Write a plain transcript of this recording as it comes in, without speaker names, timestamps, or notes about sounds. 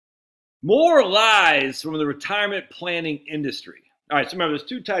More lies from the retirement planning industry. All right, so remember, there's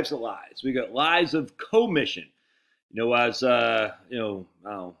two types of lies. We got lies of commission. I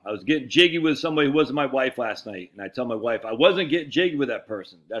was getting jiggy with somebody who wasn't my wife last night, and I tell my wife I wasn't getting jiggy with that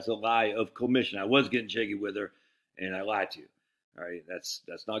person. That's a lie of commission. I was getting jiggy with her, and I lied to you. All right, that's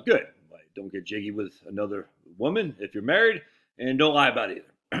not good. Don't get jiggy with another woman if you're married, and don't lie about it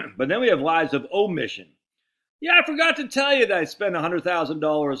either. But then we have lies of omission. Yeah, I forgot to tell you that I spent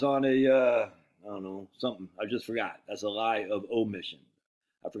 $100,000 on something. I just forgot. That's a lie of omission.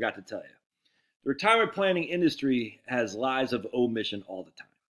 I forgot to tell you. The retirement planning industry has lies of omission all the time.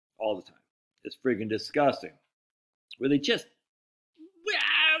 All the time. It's freaking disgusting. Where they just,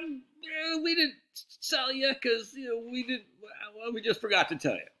 we didn't sell you because we just forgot to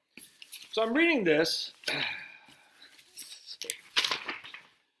tell you. So I'm reading this.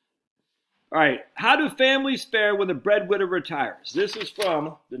 All right, how do families fare when the breadwinner retires? This is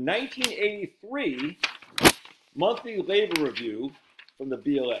from the 1983 Monthly Labor Review from the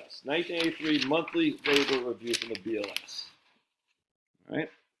BLS. 1983 Monthly Labor Review from the BLS. All right,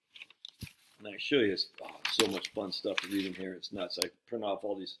 and I show you so much fun stuff to read in here. It's nuts. I print off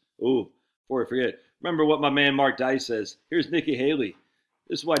all these. Oh, before I forget, remember what my man Mark Dice says. Here's Nikki Haley.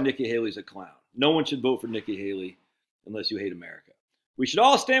 This is why Nikki Haley's a clown. No one should vote for Nikki Haley unless you hate America. We should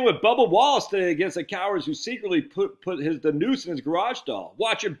all stand with Bubba Wallace today against the cowards who secretly put the noose in his garage stall.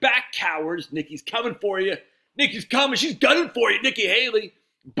 Watch your back, cowards. Nikki's coming for you. Nikki's coming. She's gunning for you, Nikki Haley.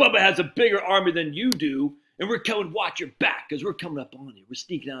 Bubba has a bigger army than you do, and we're coming. Watch your back, because we're coming up on you. We're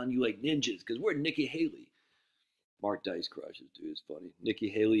sneaking on you like ninjas, because we're Nikki Haley. Mark Dice crushes, dude. It's funny. Nikki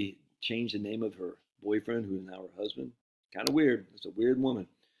Haley changed the name of her boyfriend, who is now her husband. Kind of weird. It's a weird woman.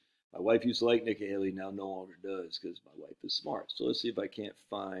 My wife used to like Nikki Haley, now no longer does because my wife is smart. So let's see if I can't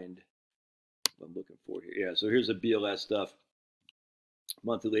find what I'm looking for here. Yeah, so here's the BLS stuff.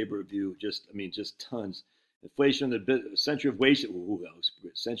 Monthly Labor Review, just tons. Inflation, the Century of Wage, that was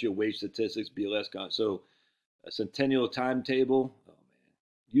good. Century of Wage Statistics, BLS. So a centennial timetable. Oh, man.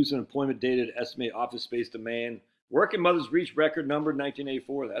 Use of employment data to estimate office space demand. Working mothers reach record number in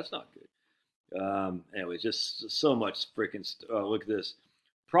 1984. That's not good. Anyway, just so much freaking look at this.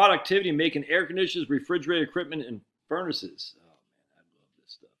 Productivity, making air conditioners, refrigerator equipment, and furnaces. Oh, man, I love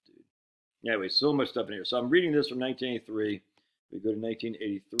this stuff, dude. Anyway, so much stuff in here. So I'm reading this from 1983. We go to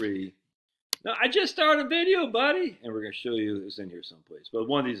 1983. Now, I just started a video, buddy. And we're going to show you, it's in here someplace. But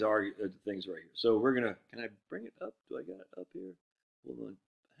one of these are things right here. So we're going to, can I bring it up? Do I got it up here? Hold on.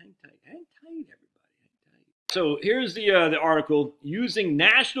 Hang tight, everybody. Hang tight. So here's the article. Using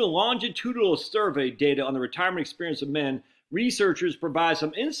National Longitudinal Survey data on the retirement experience of men, researchers provide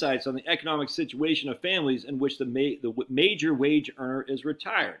some insights on the economic situation of families in which the major wage earner is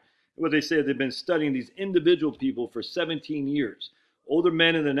retired. What they say, they've been studying these individual people for 17 years. Older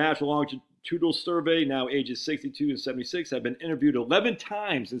men in the National Longitudinal Survey, now ages 62 and 76, have been interviewed 11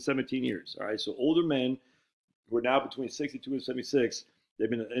 times in 17 years. All right, so older men who are now between 62 and 76, they've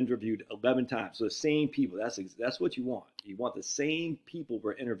been interviewed 11 times. So the same people. That's what you want. You want the same people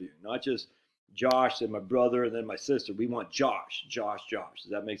we're interviewing, not just Josh and my brother and then my sister. We want Josh. Does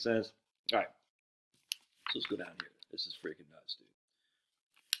that make sense? All right. So let's go down here. This is freaking nuts,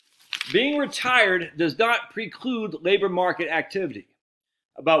 dude. Being retired does not preclude labor market activity.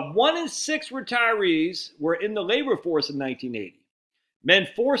 About 1 in 6 retirees were in the labor force in 1980. Men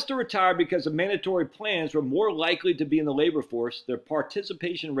forced to retire because of mandatory plans were more likely to be in the labor force. Their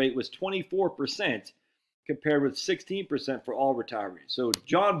participation rate was 24%. Compared with 16% for all retirees. So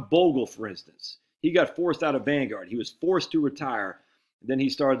John Bogle, for instance, he got forced out of Vanguard. He was forced to retire. Then he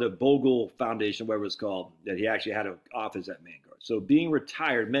started the Bogle Foundation, whatever it's called, that he actually had an office at Vanguard. So being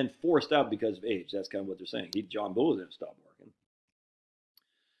retired, men forced out because of age. That's kind of what they're saying. John Bogle didn't stop working.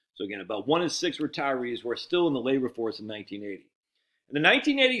 So again, about 1 in 6 retirees were still in the labor force in 1980. In the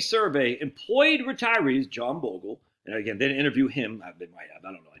 1980 survey, employed retirees, John Bogle, and again, they didn't interview him. They might have.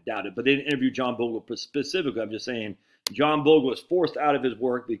 I don't know. I doubt it. But they didn't interview John Bogle specifically. I'm just saying John Bogle was forced out of his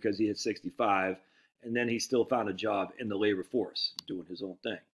work because he hit 65. And then he still found a job in the labor force doing his own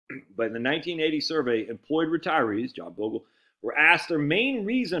thing. But in the 1980 survey, employed retirees, John Bogle, were asked their main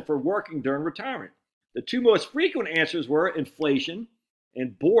reason for working during retirement. The two most frequent answers were inflation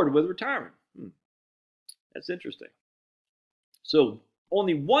and bored with retirement. That's interesting. So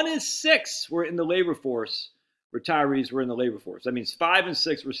only 1 in 6 were in the labor force. Retirees were in the labor force. That means 5 and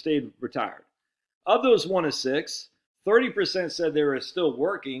 6 stayed retired. Of those 1 in 6, 30% said they were still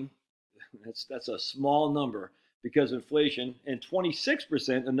working. That's a small number because of inflation. And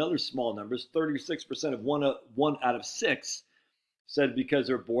 26%, another small number, 36% of one out of 6 said because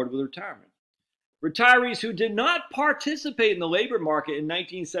they're bored with retirement. Retirees who did not participate in the labor market in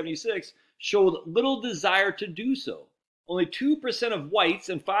 1976 showed little desire to do so. Only 2% of whites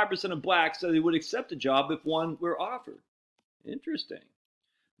and 5% of blacks said they would accept a job if one were offered. Interesting.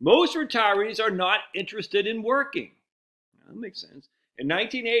 Most retirees are not interested in working. That makes sense. In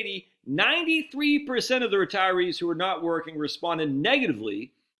 1980, 93% of the retirees who were not working responded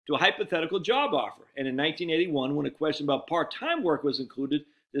negatively to a hypothetical job offer. And in 1981, when a question about part-time work was included,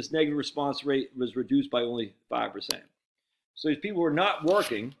 this negative response rate was reduced by only 5%. So these people who were not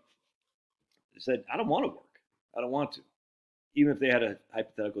working said, I don't want to work. I don't want to. Even if they had a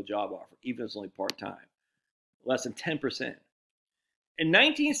hypothetical job offer, even if it's only part-time. Less than 10%. In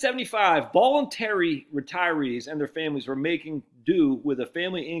 1975, voluntary retirees and their families were making do with a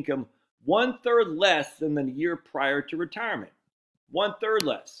family income 1/3 less than the year prior to retirement. 1/3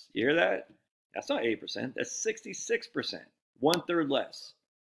 less. You hear that? That's not 8%. That's 66%. 1/3 less.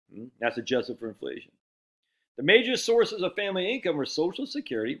 That's adjusted for inflation. The major sources of family income were Social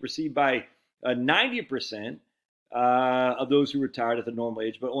Security, received by 90% of those who retired at the normal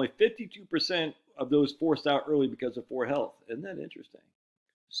age, but only 52% of those forced out early because of poor health. Isn't that interesting?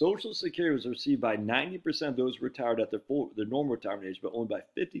 Social Security was received by 90% of those retired at their normal retirement age, but only by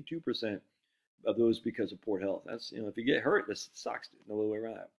 52% of those because of poor health. That's, if you get hurt, this sucks, dude. No other way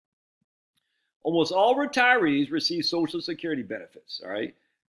around that. Almost all retirees receive Social Security benefits, all right?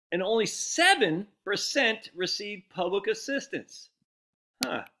 And only 7% receive public assistance.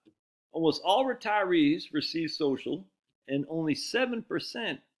 Almost all retirees receive social, and only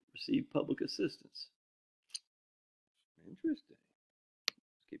 7% receive public assistance. Interesting.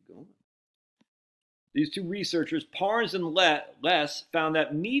 Let's keep going. These two researchers, Parnes and Less, found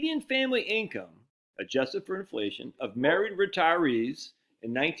that median family income, adjusted for inflation, of married retirees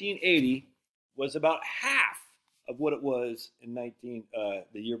in 1980 was about half of what it was in the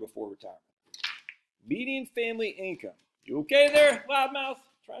year before retirement. Median family income. You okay there, loudmouth?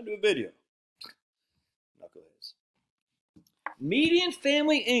 Trying to do a video. Knuckleheads. Median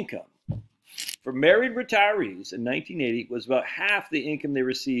family income for married retirees in 1980 was about half the income they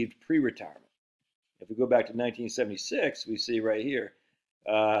received pre-retirement. If we go back to 1976, we see right here.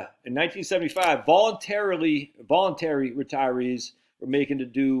 In 1975, voluntary retirees were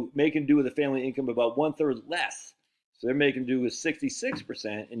making do with a family income about 1/3 less. So they're making do with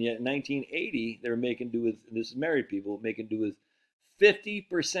 66%, and yet in 1980, they were making do with, and this is married people, making do with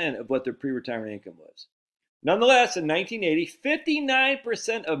 50% of what their pre-retirement income was. Nonetheless, in 1980,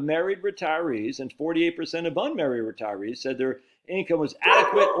 59% of married retirees and 48% of unmarried retirees said their income was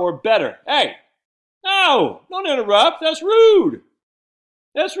adequate or better. Hey, no, don't interrupt. That's rude.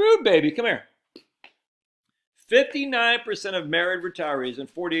 That's rude, baby. Come here. 59% of married retirees and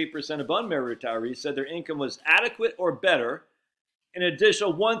 48% of unmarried retirees said their income was adequate or better. An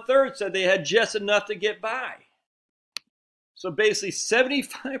additional 1/3 said they had just enough to get by. So basically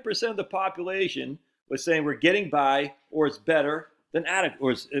 75% of the population was saying we're getting by or it's better than adequate,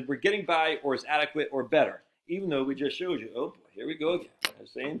 or we're getting by or it's adequate or better. Even though we just showed you, oh boy, here we go again. I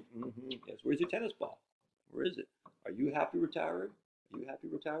was saying, yes, where's your tennis ball? Where is it? Are you happy retiree? Are you happy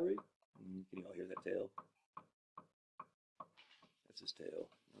retiree? Can you all hear that tail? That's his tail.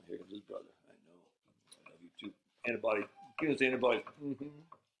 Oh, here comes his brother. I know. I love you too. Antibody. Give us the antibody.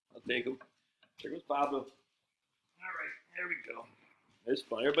 I'll take him. There goes Pablo. All right, there we go. It's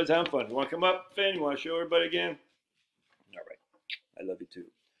fun. Everybody's having fun. You want to come up, Finn? You want to show everybody again? All right. I love you too.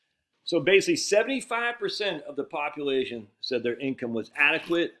 So basically 75% of the population said their income was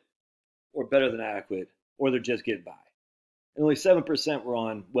adequate or better than adequate, or they're just getting by. And only 7% were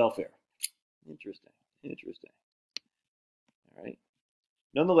on welfare. Interesting. Interesting. All right.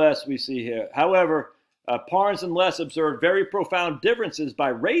 Nonetheless, we see here, however, Parnes and Less observed very profound differences by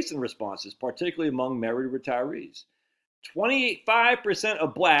race in responses, particularly among married retirees. 25%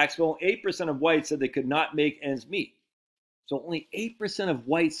 of blacks, well, 8% of whites said they could not make ends meet. So only 8% of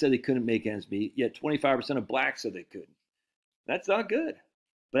whites said they couldn't make ends meet, yet 25% of blacks said they could. That's not good.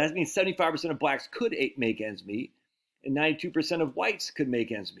 But that means 75% of blacks could make ends meet, and 92% of whites could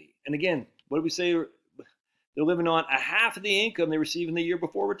make ends meet. And again, what do we say? They're living on a half of the income they received in the year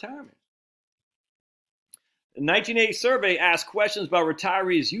before retirement. The 1980 survey asked questions about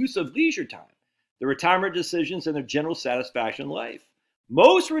retirees' use of leisure time, their retirement decisions, and their general satisfaction in life.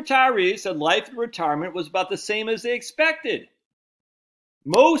 Most retirees said life in retirement was about the same as they expected.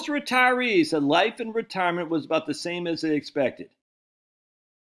 Most retirees said life in retirement was about the same as they expected.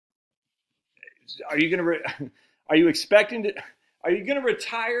 Are you going to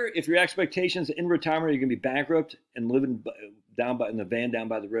retire if your expectations in retirement are you going to be bankrupt and living in the van down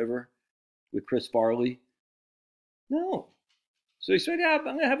by the river with Chris Farley? No. So he said, yeah,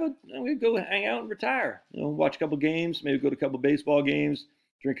 I'm gonna go hang out and retire. You know, watch a couple games, maybe go to a couple baseball games,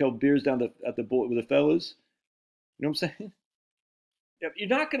 drink a couple beers down at the with the fellas. You know what I'm saying? You're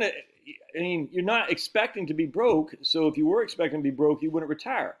not gonna. I mean, you're not expecting to be broke. So if you were expecting to be broke, you wouldn't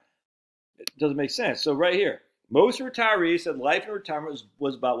retire. It doesn't make sense. So right here, most retirees said life in retirement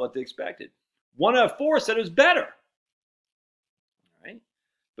was about what they expected. 1 out of 4 said it was better. All right.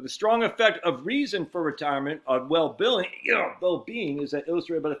 But the strong effect of reason for retirement on well-being is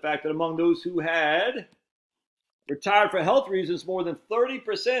illustrated by the fact that among those who had retired for health reasons, more than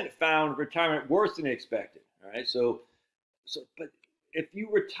 30% found retirement worse than expected. All right. But if you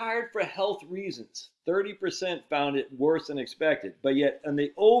retired for health reasons, 30% found it worse than expected. But yet, in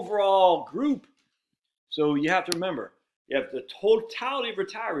the overall group, so you have to remember, you have the totality of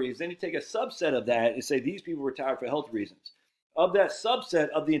retirees, then you take a subset of that and say these people retired for health reasons. Of that subset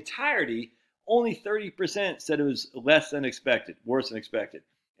of the entirety, only 30% said it was less than expected, worse than expected.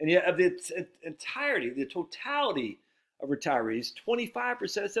 And yet, of the entirety, the totality of retirees, 25%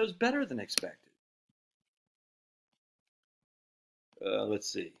 said it was better than expected.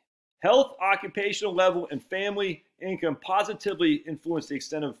 Let's see. Health, occupational level, and family income positively influence the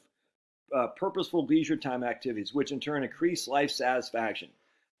extent of purposeful leisure time activities, which in turn increase life satisfaction.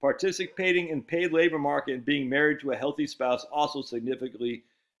 Participating in paid labor market and being married to a healthy spouse also significantly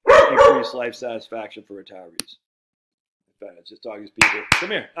increase life satisfaction for retirees. In fact, I was just talking to people. Come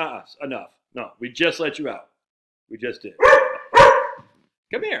here. Enough. No, we just let you out. We just did.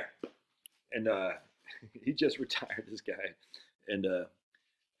 Come here. And he just retired, this guy. And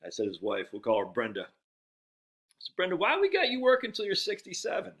I said his wife, we'll call her Brenda. I said, Brenda, why we got you working until you're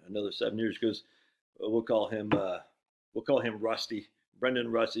 67? Another 7 years. Because we'll call him Rusty.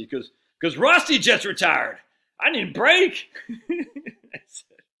 Brendan Rusty. Because Rusty just retired. I need a break.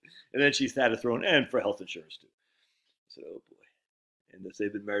 And then she's had to throw an end for health insurance too. I said, oh boy. And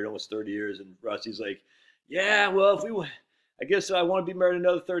they've been married almost 30 years. And Rusty's like, yeah, well, I guess I want to be married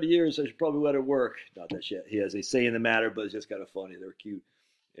another 30 years. So I should probably let her work. Not that shit. He has a say in the matter, but it's just kind of funny. They're cute.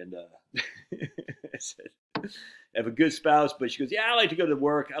 And I said, I have a good spouse, but she goes, yeah, I like to go to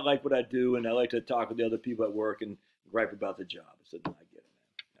work. I like what I do, and I like to talk with the other people at work and gripe about the job. I said, no, I get it,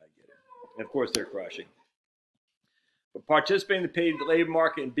 man. I get it. And of course, they're crushing. But participating in the paid labor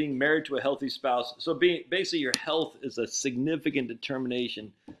market and being married to a healthy spouse. So basically, your health is a significant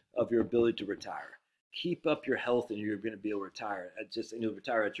determination of your ability to retire. Keep up your health, and you're going to be able to retire. You'll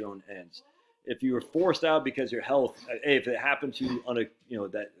retire at your own ends. If you were forced out because of your health, hey, if it happened to you,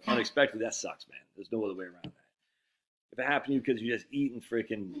 that unexpectedly, that sucks, man. There's no other way around that. If it happened to you because you're just eating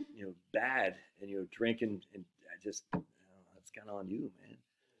freaking, bad and you're drinking, and that's kind of on you,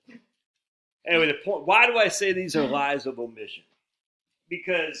 man. Anyway, the point. Why do I say these are lies of omission?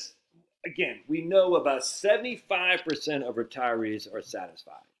 Because again, we know about 75% of retirees are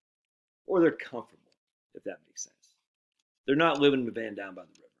satisfied, or they're comfortable, if that makes sense. They're not living in a van down by the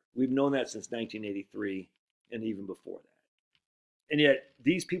river. We've known that since 1983 and even before that. And yet,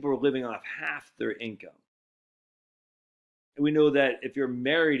 these people are living off half their income. And we know that if you're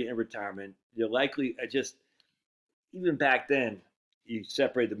married in retirement, you're likely, even back then, you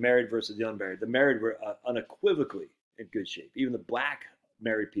separate the married versus the unmarried. The married were unequivocally in good shape. Even the black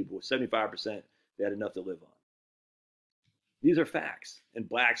married people, 75%, they had enough to live on. These are facts. And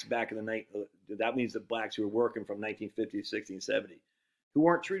blacks back in the night, that means the blacks who were working from 1950, 60, and 70, who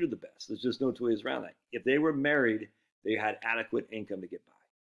weren't treated the best. There's just no two ways around that. If they were married, they had adequate income to get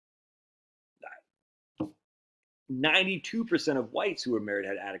by. 92% of whites who were married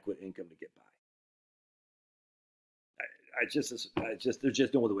had adequate income to get by. There's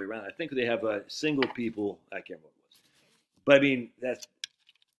just no other way around it. I think they have single people. I can't remember what it was,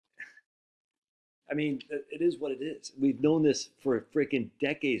 but it is what it is. We've known this for freaking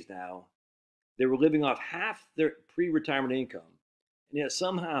decades now. They were living off half their pre-retirement income, and yet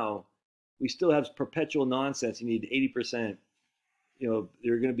somehow we still have perpetual nonsense. You need 80%. You're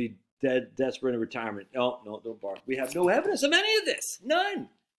going to be dead, desperate in retirement. No, don't bark. We have no evidence of any of this. None.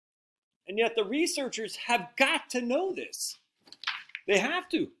 And yet the researchers have got to know this. They have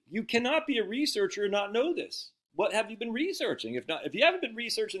to. You cannot be a researcher and not know this. What have you been researching? If you haven't been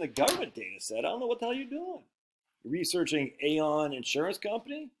researching the government data set, I don't know what the hell you're doing. You're researching Aon Insurance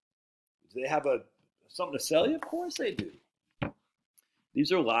Company? Do they have something to sell you? Of course they do.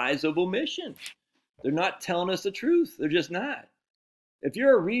 These are lies of omission. They're not telling us the truth. They're just not. If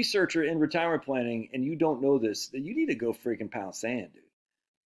you're a researcher in retirement planning and you don't know this, then you need to go freaking pound sand, dude.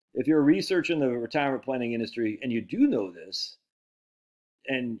 If you're a researcher in the retirement planning industry and you do know this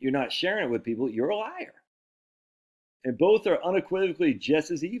and you're not sharing it with people, you're a liar. And both are unequivocally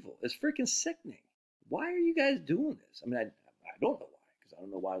just as evil. It's freaking sickening. Why are you guys doing this? don't know why, because I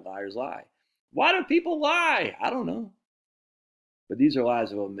don't know why liars lie. Why do people lie? I don't know. But these are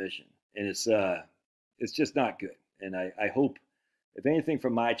lies of omission, and it's just not good. And I hope, if anything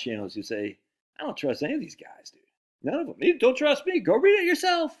from my channels, you say, I don't trust any of these guys, dude. None of them. You don't trust me. Go read it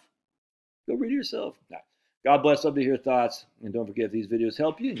yourself. Go read it yourself. Nah. God bless. Love to hear your thoughts. And don't forget, if these videos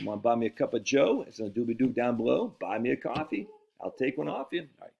help you, you want to buy me a cup of Joe, it's in the doobie-doo down below. Buy me a coffee. I'll take one off you. All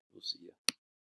right. We'll see you.